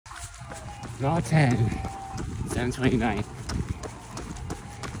Mile 10, 7:29.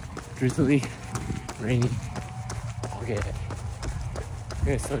 Drizzly, rainy. Okay, I'm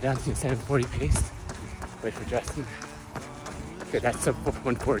gonna slow down to a 7:40 pace. Wait for Justin. Okay, that's sub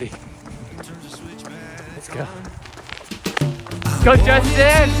 140. Let's go. Go,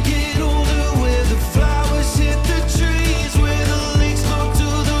 Justin!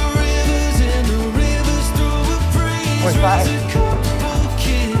 45.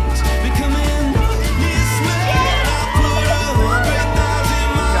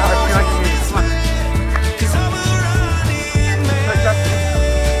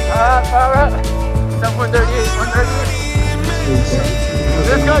 Power up! Sub 138, 138.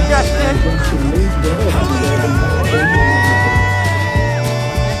 Let's go, Justin!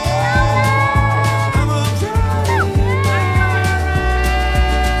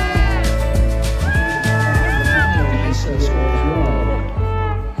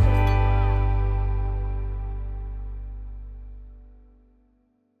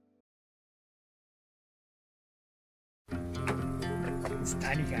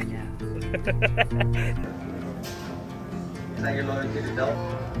 Tiny guy now. Is that your lowercase adult?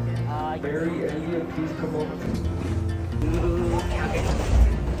 Barry, India, please come over.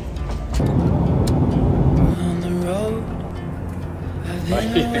 On the road, I've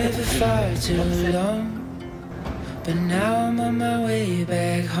been away for far too long, but now I'm on my way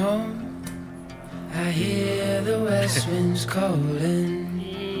back home. I hear the west wind's calling.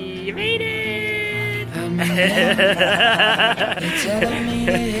 You made it! I'm they're telling me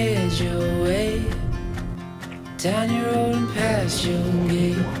to head your way, down your road and past your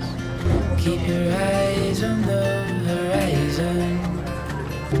gates. Keep your eyes on the horizon.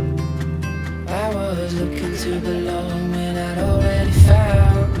 I was looking to belong when I'd already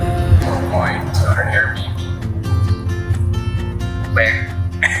found my home. We're going to our Airbnb. Where?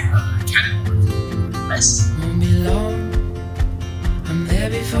 Nice. Won't be long. I'm there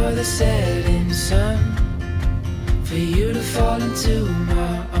before the setting sun, for you to fall into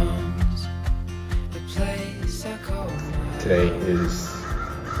my arms, the place I call my Today is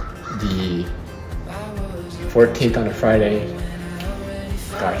the 14th on a Friday.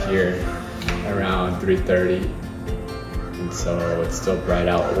 Got here around 3:30, and so it's still bright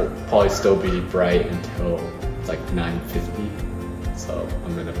out. It will probably still be bright until like 9:50. So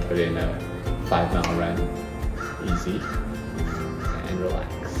I'm gonna put in a 5-mile run, easy and relax.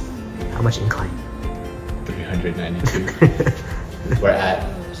 How much incline? 392. We're at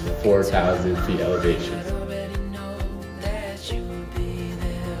 4,000 feet elevation.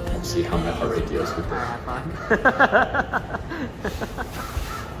 We'll see how my heart rate deals with that.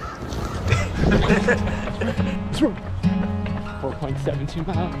 4.72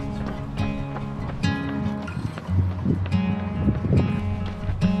 miles.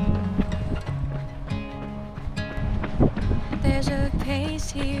 There's a pace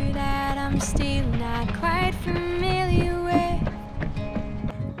here that I'm still not quite familiar with.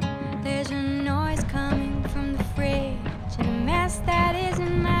 There's a noise coming from the fridge and a mess that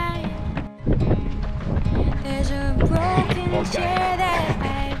isn't mine. There's a broken chair that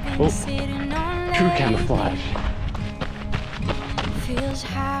I've been sitting on. True camouflage. Feels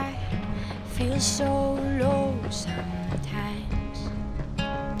high, feels so low sometimes.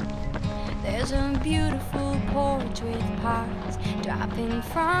 There's a beautiful porch with parts dropping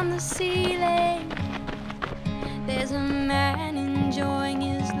from the ceiling. There's a man enjoying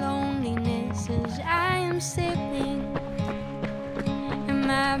his loneliness as I am sipping, and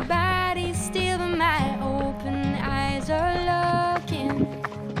my body's still but my open eyes are looking.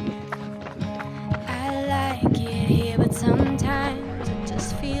 I like it here, but sometimes I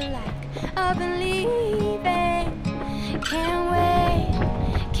just feel like up and leaving. Can't wait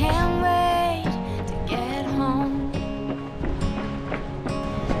to get home.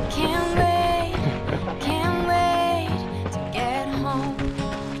 Can't wait to get home.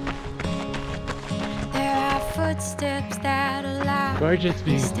 There are footsteps that allow Gorgeous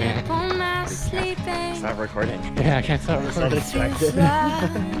view, step man. on my sleeping. Stop recording. Yeah, I can't stop So recording. distracted.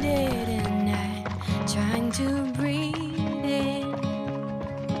 Flooded and I'm trying to breathe in,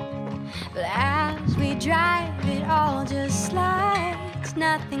 but as we drive it all just slides.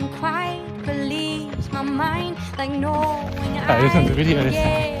 Nothing quite relieves my mind like knowing this one's a video. I'm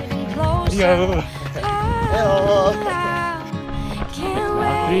getting closer. Yo. Can't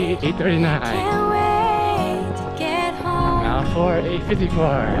Mile 3, wait, 8:39. can't wait to get home. Mile 4,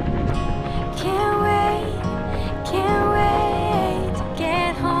 8:54. Can't wait to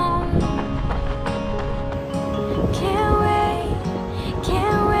get home. Can't wait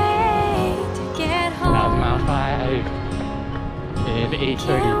to get home. That was mile 5 and 8:30.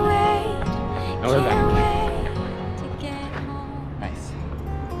 Can't wait Now we're back. To get home. Nice.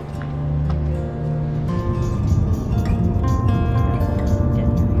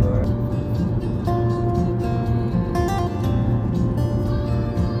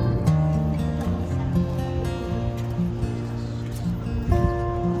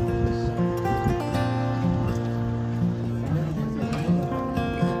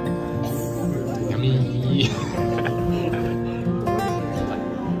 Yummy.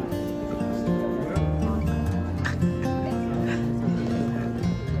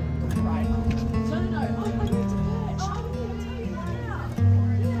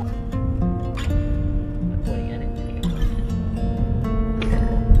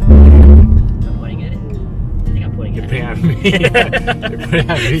 You're putting on me. You're putting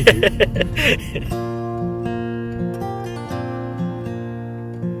on me.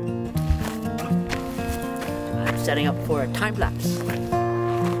 I'm setting up for a time lapse.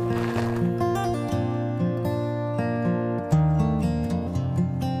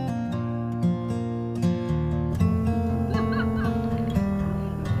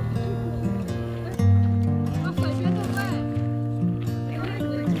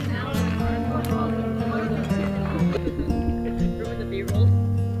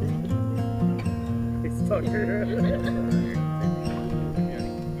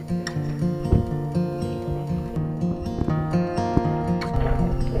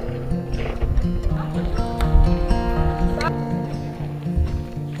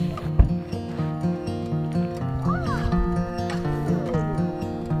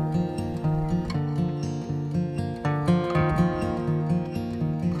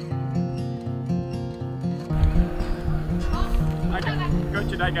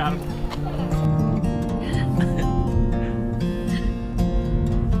 I got him.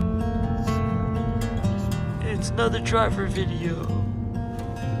 It's another driver video.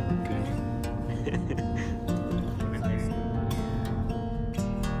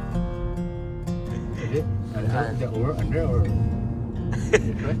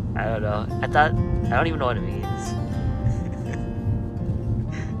 I don't know. I don't even know what it means.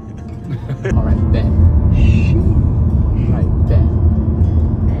 Alright, bet. Alright, bet.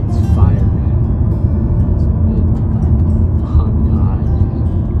 It's fire, man. Oh god.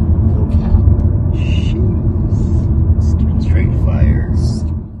 No cap. Straight fires.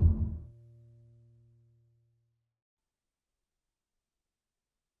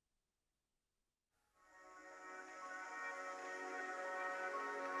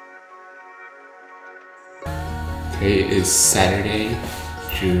 Today is Saturday,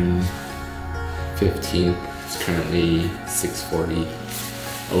 June 15th. It's currently 6:40.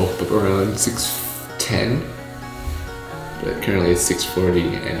 I woke up around 6:10, but currently it's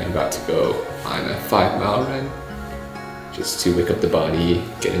 6:40 and I'm about to go on a 5-mile run just to wake up the body,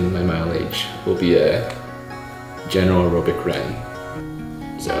 get in my mileage. Will be a general aerobic run.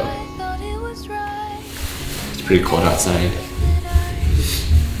 So it's pretty cold outside,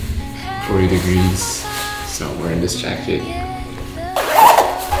 40 degrees. So I'm wearing this jacket.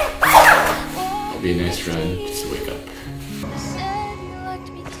 It'll be a nice run just to wake up.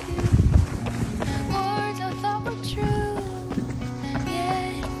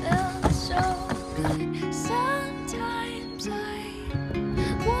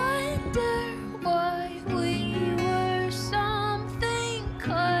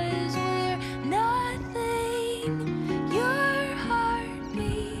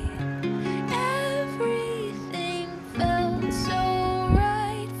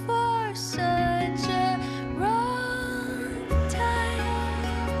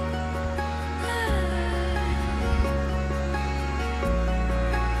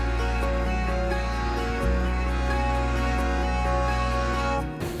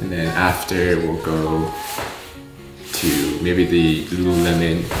 And then after we'll go to maybe the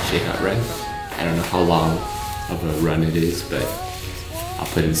Lululemon shakeout run. I don't know how long of a run it is, but I'll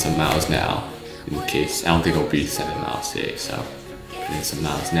put in some miles now in case. I don't think it'll be 7 miles today, so put in some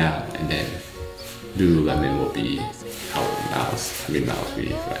miles now, and then Lululemon will be how many miles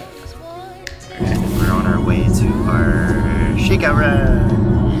we run. Okay, we're on our way to our shakeout run.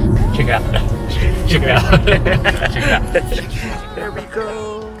 Check it out. Check it out. Check it out. There we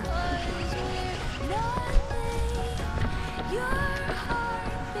go.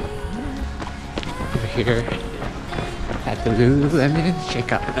 We're here at the Lululemon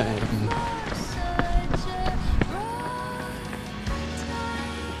shakeout run.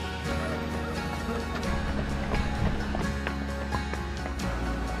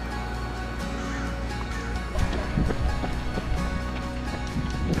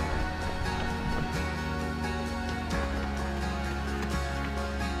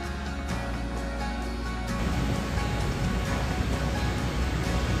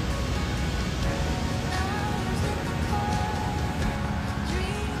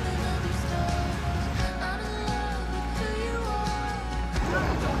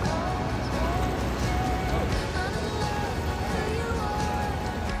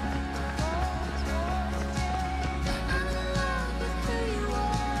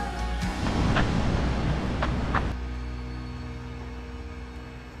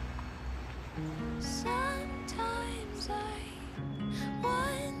 Sometimes I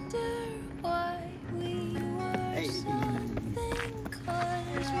wonder why we were something,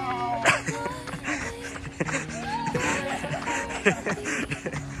 'cause we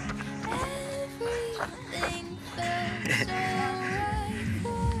everything felt so right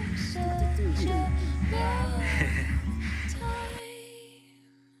for such a long time.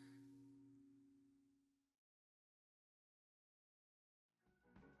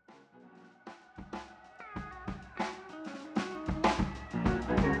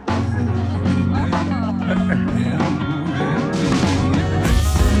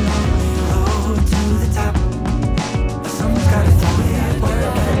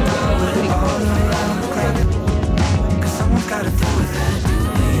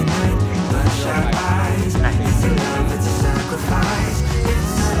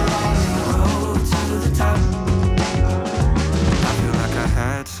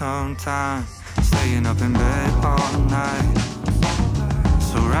 Time staying up in bed all night,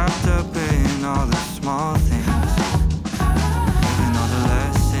 so wrapped up in all the small things, living all the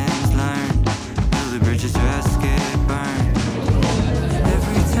lessons learned, till the bridges just get burned.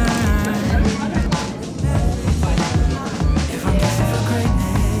 Every time, if I'm destined for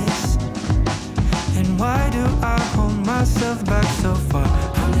greatness, and why do I hold myself back so far?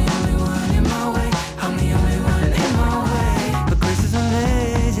 I'm the only one in my way, I'm the only one in my way, but grace is amazing.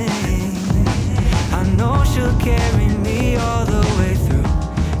 I know she'll carry me all the way through.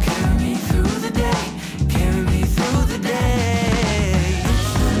 Carry me through the day. Carry me through the day.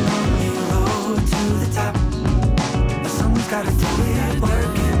 It's a lonely road to the top, but someone's gotta do it.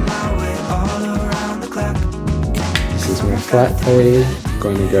 Working my way all around the clock. This is my flat lay.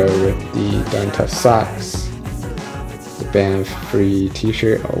 Going to go with the Darn Tough socks, the Banff free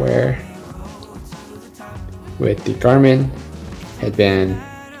t-shirt I'll wear, with the Garmin headband,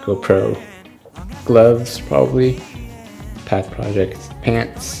 GoPro, gloves probably, Path Project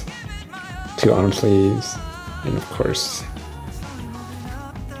pants, 2 arm sleeves, and of course,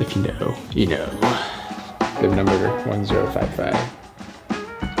 if you know, you know, the number 1055.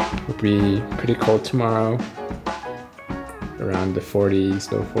 It'll be pretty cold tomorrow, around the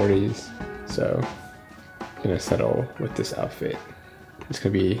 40s, low 40s, so I'm gonna settle with this outfit. It's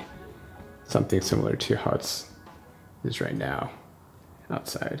gonna be something similar to how it is right now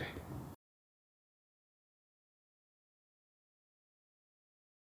outside.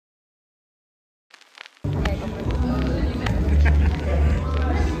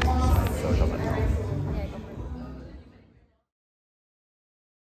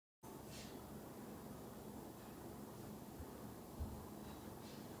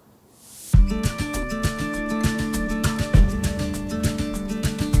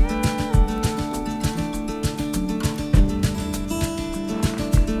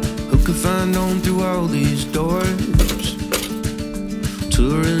 Find on through all these doors,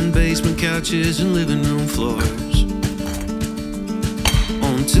 touring basement couches and living room floors,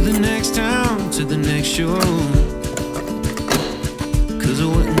 on to the next town, to the next shore, 'cause I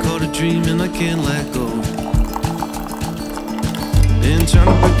wouldn't call it a dream and I can't let go. Been trying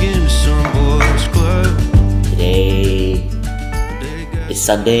to break into some boys club. Today is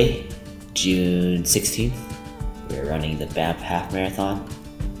Sunday, June 16th. We're running the Banff Half Marathon.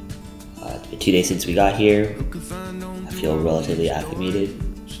 It's been 2 days since we got here. I feel relatively acclimated.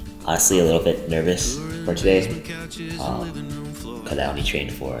 Honestly, a little bit nervous for today, because I only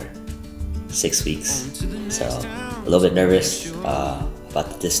trained for 6 weeks. So a little bit nervous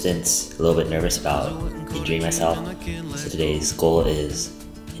about the distance, a little bit nervous about injuring myself. So today's goal is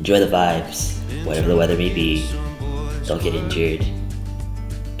enjoy the vibes, whatever the weather may be. Don't get injured.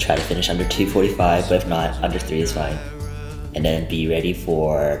 Try to finish under 2:45, but if not, under 3 is fine. And then be ready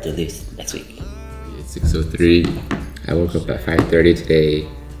for Duluth next week. It's 6:03. I woke up at 5:30 today.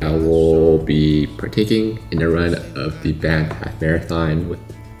 I will be partaking in the run of the Banff Half Marathon with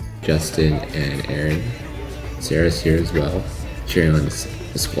Justin and Aaron. Sarah's here as well, cheering on the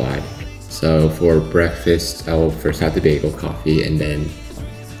squad. So for breakfast, I will first have the bagel coffee, and then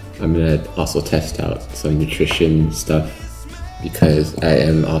I'm gonna also test out some nutrition stuff because I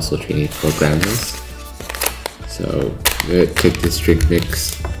am also training for grandmas. So I'm gonna take this drink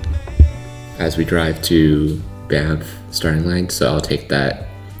mix as we drive to Banff starting line, so I'll take that.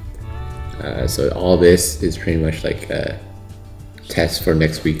 So all this is pretty much like a test for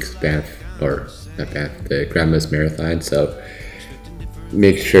next week's Banff, or not Banff, the grandma's marathon. So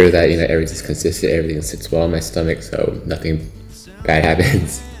make sure that everything's consistent, everything sits well in my stomach, so nothing bad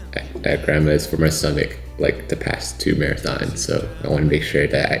happens at grandma's for my stomach like the past 2 marathons. So I want to make sure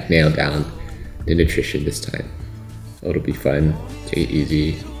that I nail down the nutrition this time. It'll be fun, take it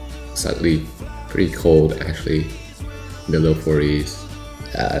easy, slightly pretty cold actually, in the low 40s.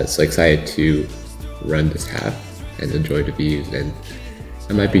 So excited to run this half and enjoy the views, and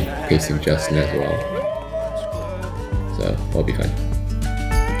I might be pacing Justin as well. So that'll be fun.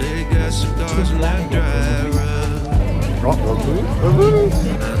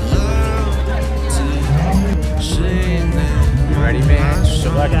 Ready, man?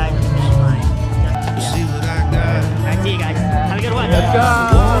 Good luck, guys. Alright, see you guys. Have a good one. Let's go!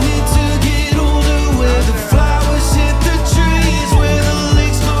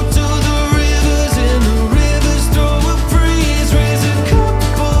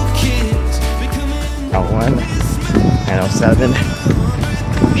 Round 1, 9:07.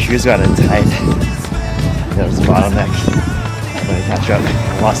 Shoes got it tight. There was a bottleneck. I'm gonna catch up. I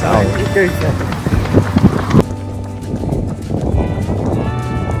lost an hour.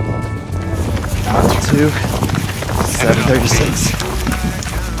 Round 2, 7:36.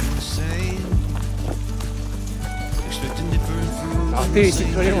 Round 3,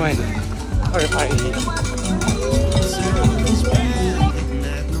 6:21.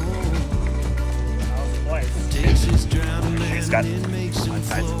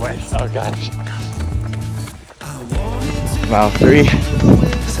 Oh gosh. Mile 3,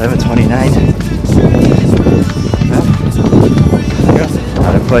 7:29.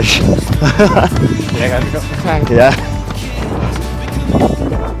 Gotta push. Yeah, I gotta go for time. Yeah.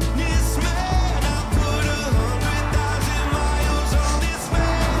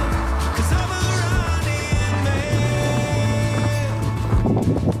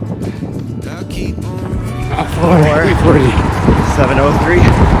 Round 4, 3:40. 7:03.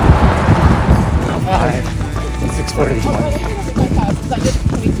 5, 6:40.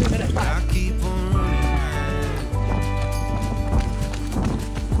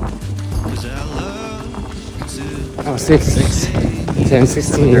 Oh, 6, 10,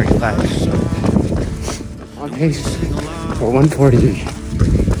 16. 35. On pace for 140.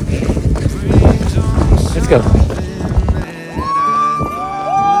 Let's go.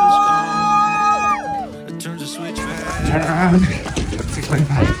 Turn around.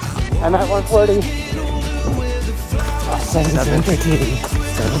 6:25. I'm at 140. 7:13.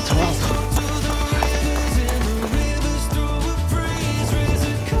 7:12.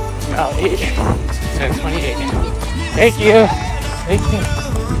 Oh, 8. 7:28. Thank you. Thank you.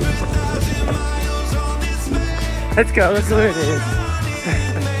 Let's go. Let's see what it is.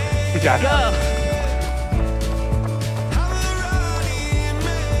 Good job. Go.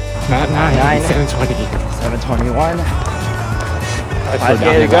 Not 9. 7:20. 7:21.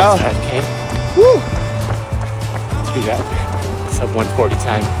 5K to go. 5K. Woo! Let's do that. Sub 140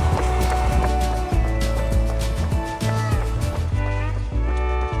 time.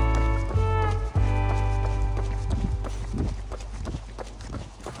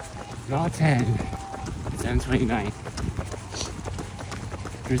 Not 10. 7:29.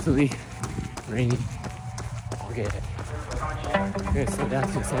 Drizzly, rainy. Okay. Good, slow down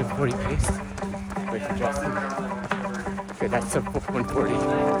to 7:40 pace. Wait for Justin. Okay, that's sub 140.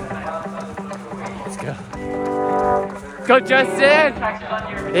 Let's go. Go, Justin!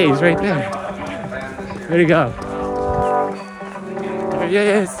 Hey, he's right there. There you go. There he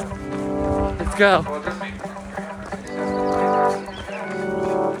is. Let's go.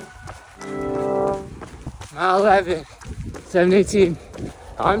 Mile 11, 7:18.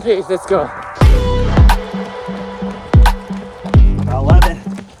 On pace, let's go. Mile 11.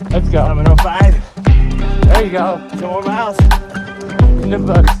 Let's go. 7:05. There you go. 2 more miles. In the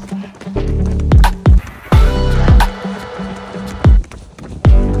books.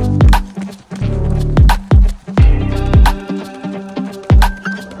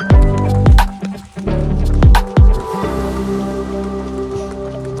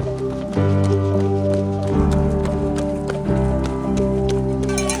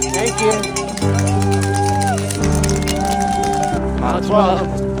 Thank you. Mile 12.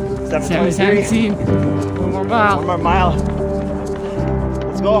 7:17. One more mile. 1 more mile.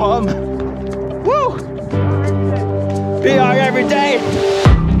 Let's go home. Woo! PR every day.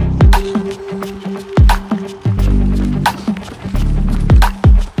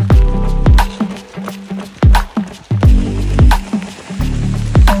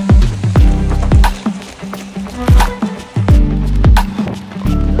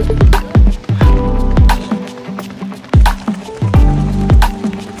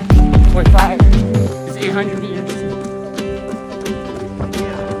 It's 800 meters.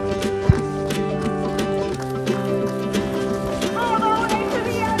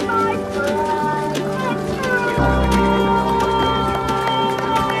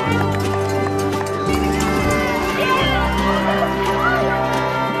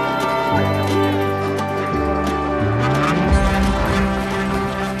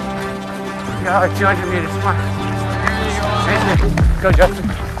 go, 200 meters, come on. Go, Justin.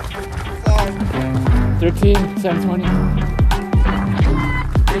 13, 720.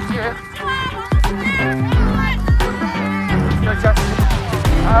 Thank you. Go, Justin.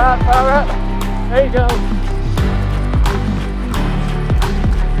 Power up. There you go.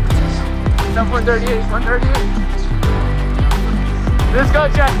 Stop 138, 138. Let's go,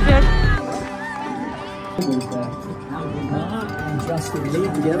 Justin. And Justin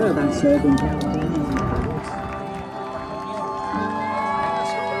lead together, that's Urban California.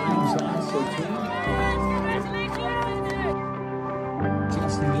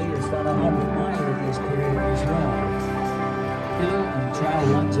 Justin Lee has done 100 miles of his career as well. And trail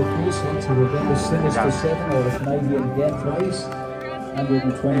runs, of course, lots of November Sinister 7 or the Canadian Death Race.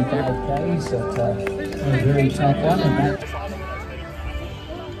 125 Ks at a very tough one. And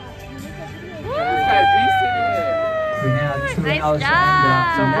that we now 2 hours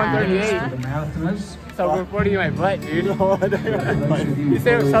and the marathoners. So 140 in my butt, dude. You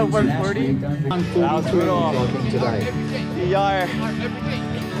said it was so 140? That was brutal. Today.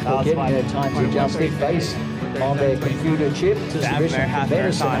 Getting their times adjusted based on their computer chip to submission for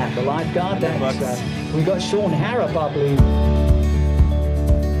medicine at the lifeguard. That's, we got Sean Harrop, I believe.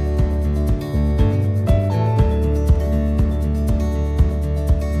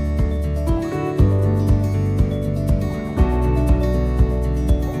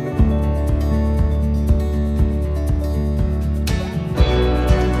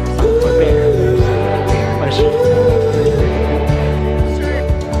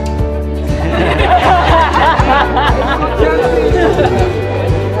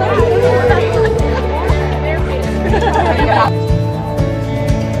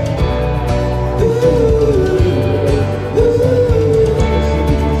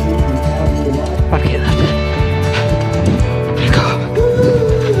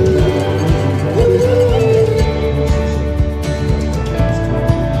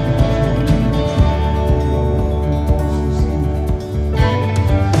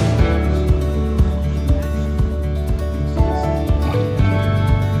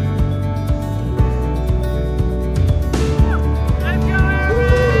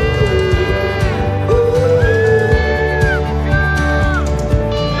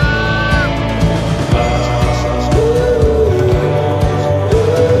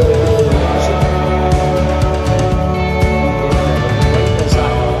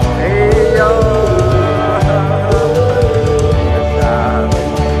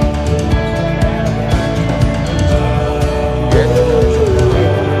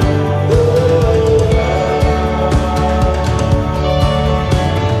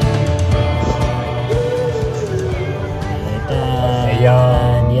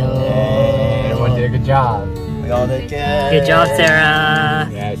 Everyone did a good job. We all did good. Good job, Sarah.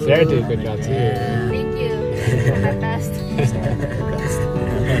 Yeah, Sarah did a good job too. Thank you. My best.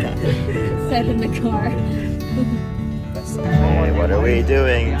 Said in the car. Hey, what are we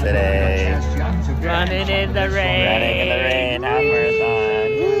doing today? Running in the rain. Running in the rain, half marathon.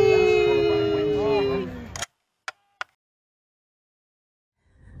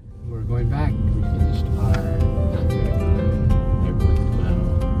 We're going back. We finished our half marathon. Everyone's well.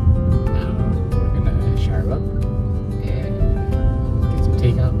 Now we're gonna shower up and get some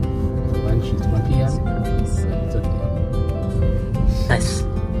takeout for lunch. It's 1 p.m. So it's okay. Nice.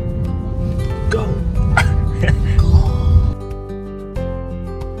 Go.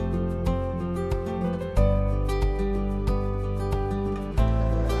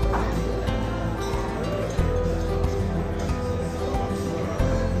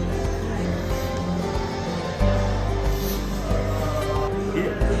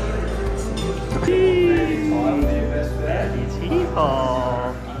 These people.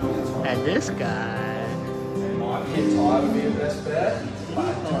 And this guy.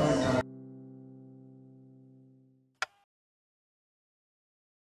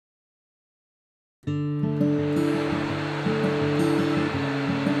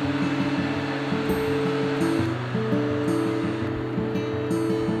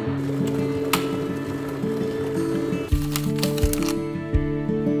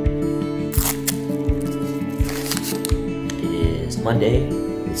 Monday.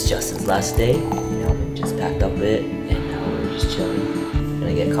 It's Justin's last day. Alvin just packed up a bit, and now we're just chilling.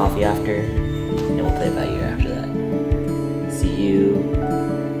 Gonna get coffee after, and we'll play it by ear after that. See you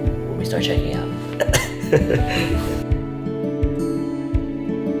when we start checking out.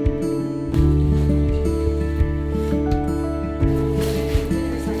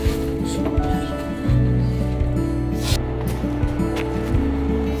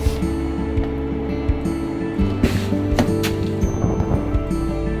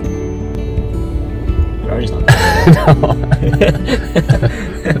 Wait.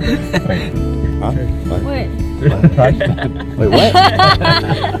 Huh? What? What? Wait, what?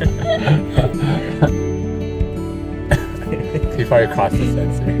 He probably crossed the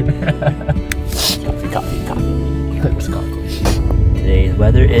sensor. Coffee. Where's coffee? Today's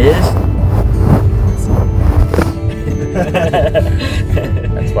weather is...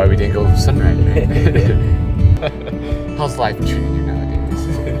 That's why we didn't go sunrise, right? How's life treating you nowadays?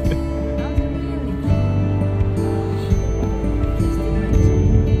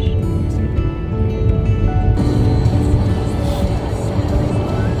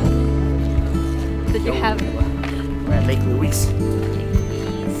 Did you have We're at Lake Louise.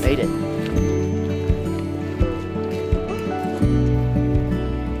 Made it.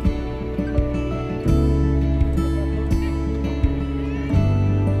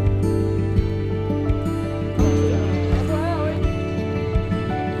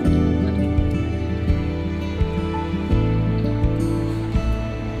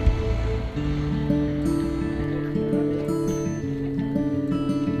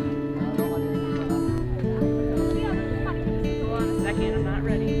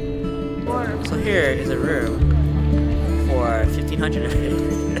 So here is a room for $1,500.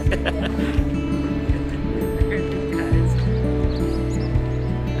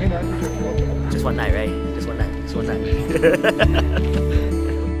 Just one night, right? Just one night. Just one night.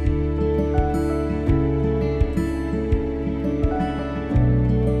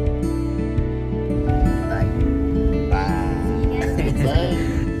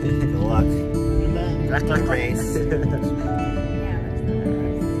 Good luck, Grace.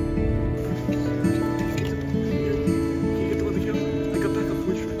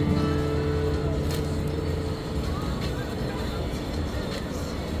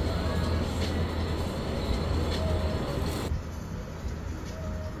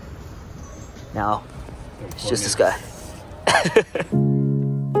 Now, it's just this guy.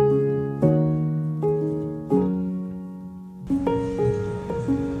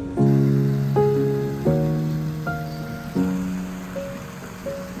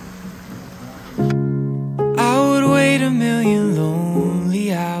 I would wait a million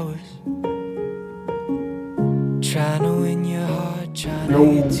lonely hours, trying to win your heart, trying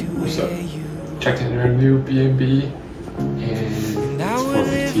to get to where you. Checked in our new B&B and it's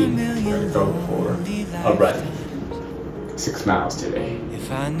 4:15. We're gonna go for a run. 6 miles today.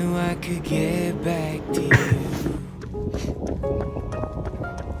 If I knew I could get back to you.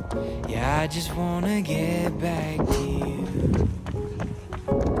 Yeah, I just wanna get back to you.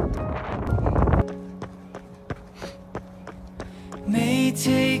 May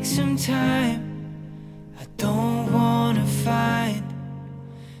take some time. I don't wanna find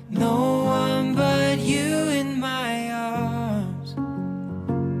no one but you in my arms.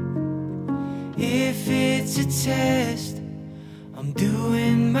 If it's a test, I'm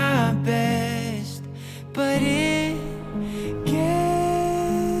doing my best, but it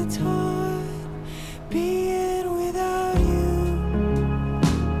gets hard being without you.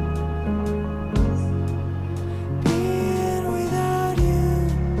 Being without you.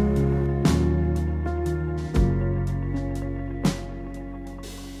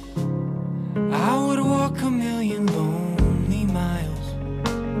 I would walk a million lonely miles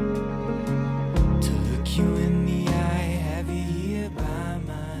to look you in the eye, have you here by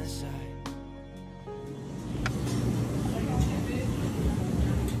my side.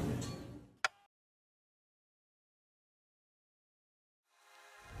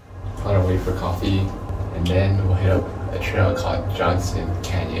 On our way for coffee, and then we'll hit up a trail called Johnson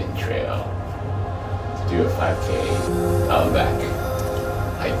Canyon Trail to do a 5K out back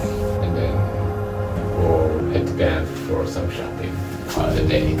hike, and then we'll head to Banff for some shopping. Call it a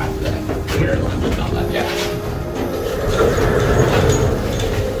day after that. Dinner, lunch, and all that. Yeah.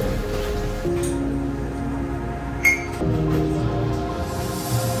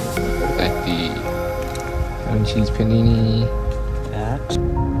 At the lemon cheese panini.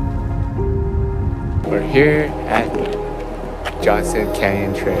 We're here at Johnson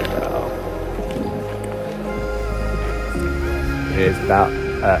Canyon Trail. It is about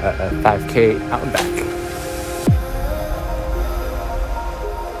a 5K out and back.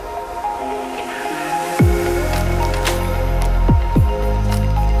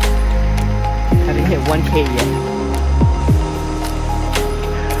 Haven't hit 1K yet.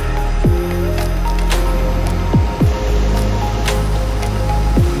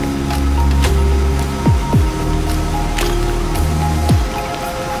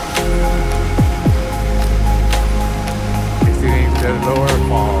 The lower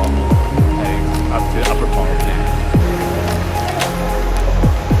fall heading up to the upper fall again.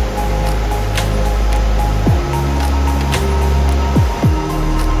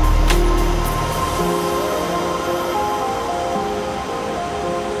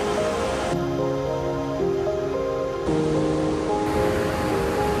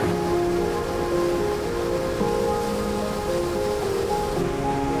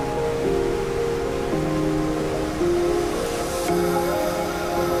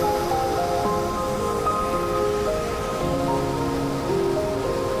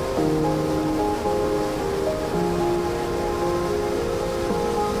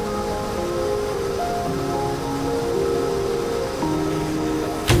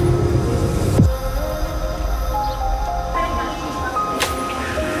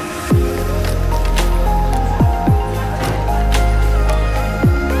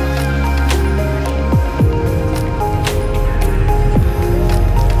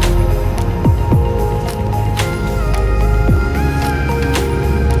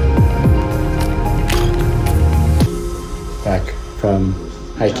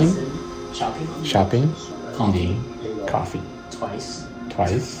 Hiking? Shopping? Shopping? Coffee. Eating? Coffee. Twice.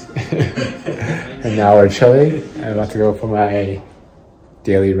 And now we're chilling. I'm about to go for my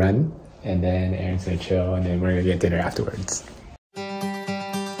daily run, and then Aaron's gonna chill, and then we're gonna get dinner afterwards.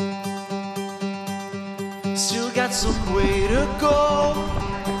 Still got some way to go.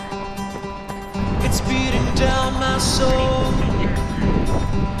 It's beating down my soul.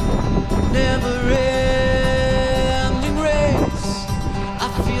 Never ending race. I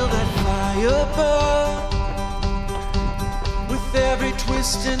feel that fire burn with every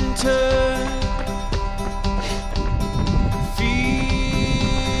twist and turn.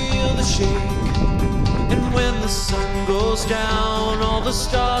 Feel the shake. And when the sun goes down, all the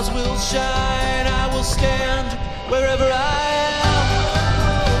stars will shine. I will stand wherever I am.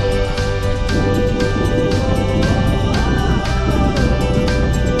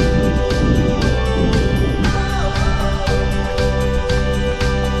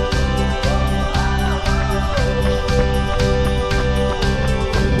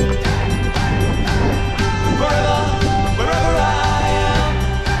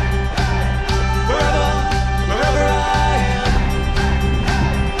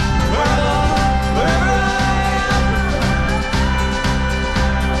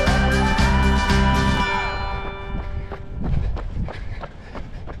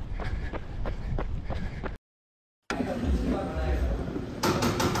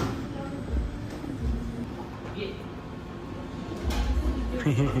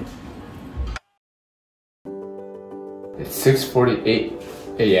 It's 6:48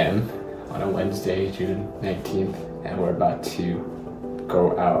 a.m. on a Wednesday, June 19th, and we're about to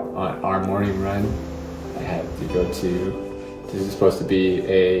go out on our morning run. I had to go to, this is supposed to be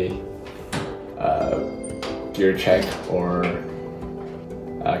a gear check or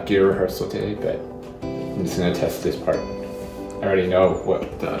gear rehearsal today, but I'm just gonna test this part. I already know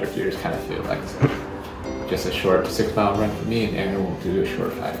what the other gears kind of feel like, so just a short 6-mile run for me, and Aaron will do a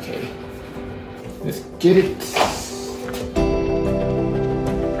short 5K. Let's get it!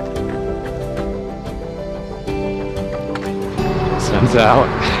 Sun's out.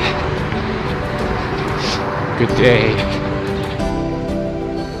 Good day.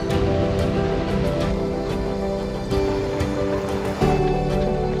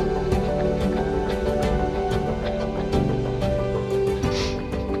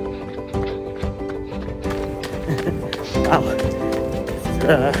 Wow, this is a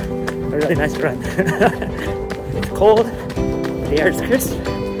really nice run. It's cold, the air is crisp,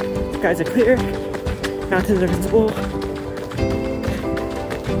 skies are clear, mountains are visible.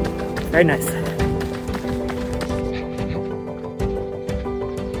 Very nice.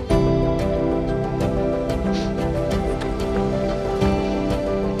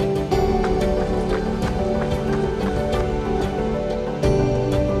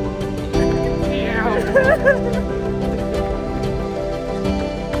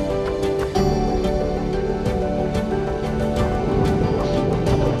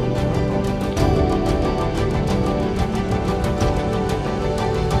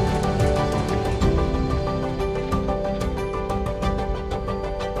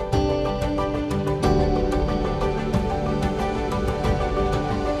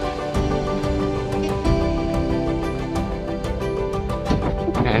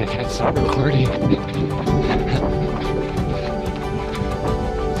 Man, I can't stop recording.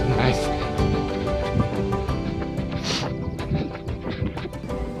 Nice.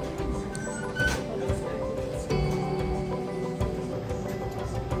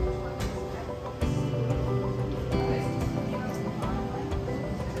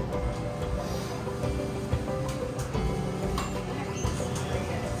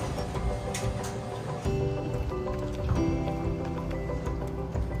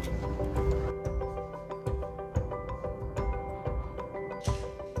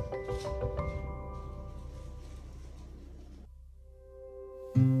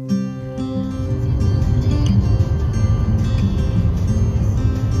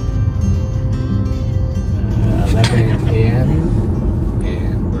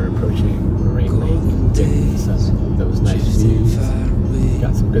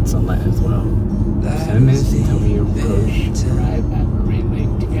 Good sunlight as well. 7 minutes until we arrive at Moraine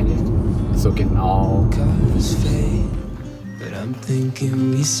Lake to get it. So getting all But I'm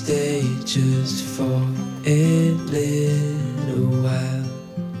thinking we stay just for a little while.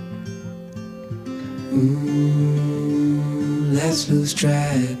 Let's lose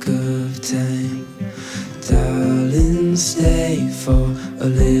track of time. Darling, stay for a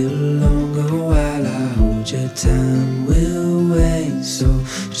little longer while I hold your time. We'll wait, so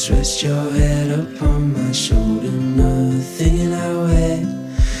just rest your head upon my shoulder. Nothing in our way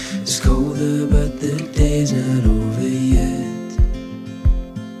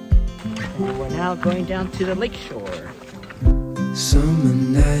We're now going down to the lake shore. Summer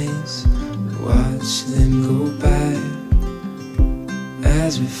nights, watch them go by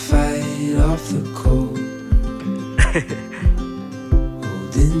as we fight off the cold.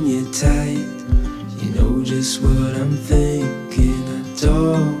 Holding you tight, you know just what I'm thinking. I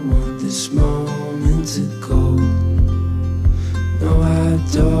don't want this moment to go. No, I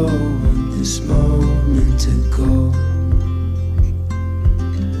don't want this moment to go.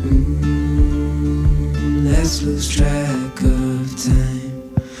 Let's lose track of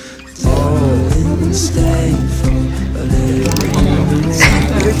time. Darling, stay for a little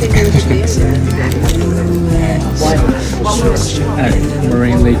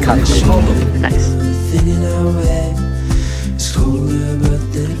Marine Lake Cottage. Nice. thinking our way. It's colder, but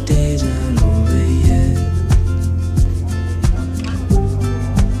the day's not over yet.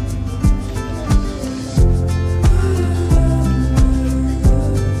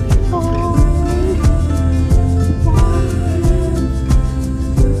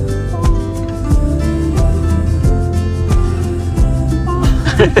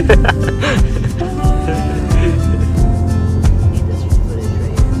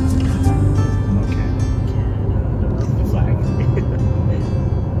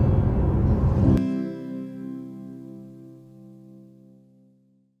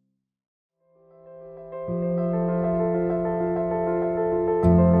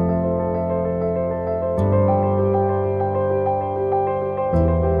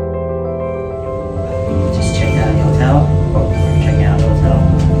 Just checked out the hotel. We're checking out the hotel.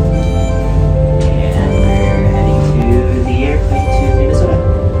 And we're heading to the airplane to Minnesota.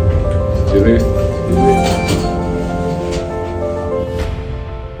 Duluth.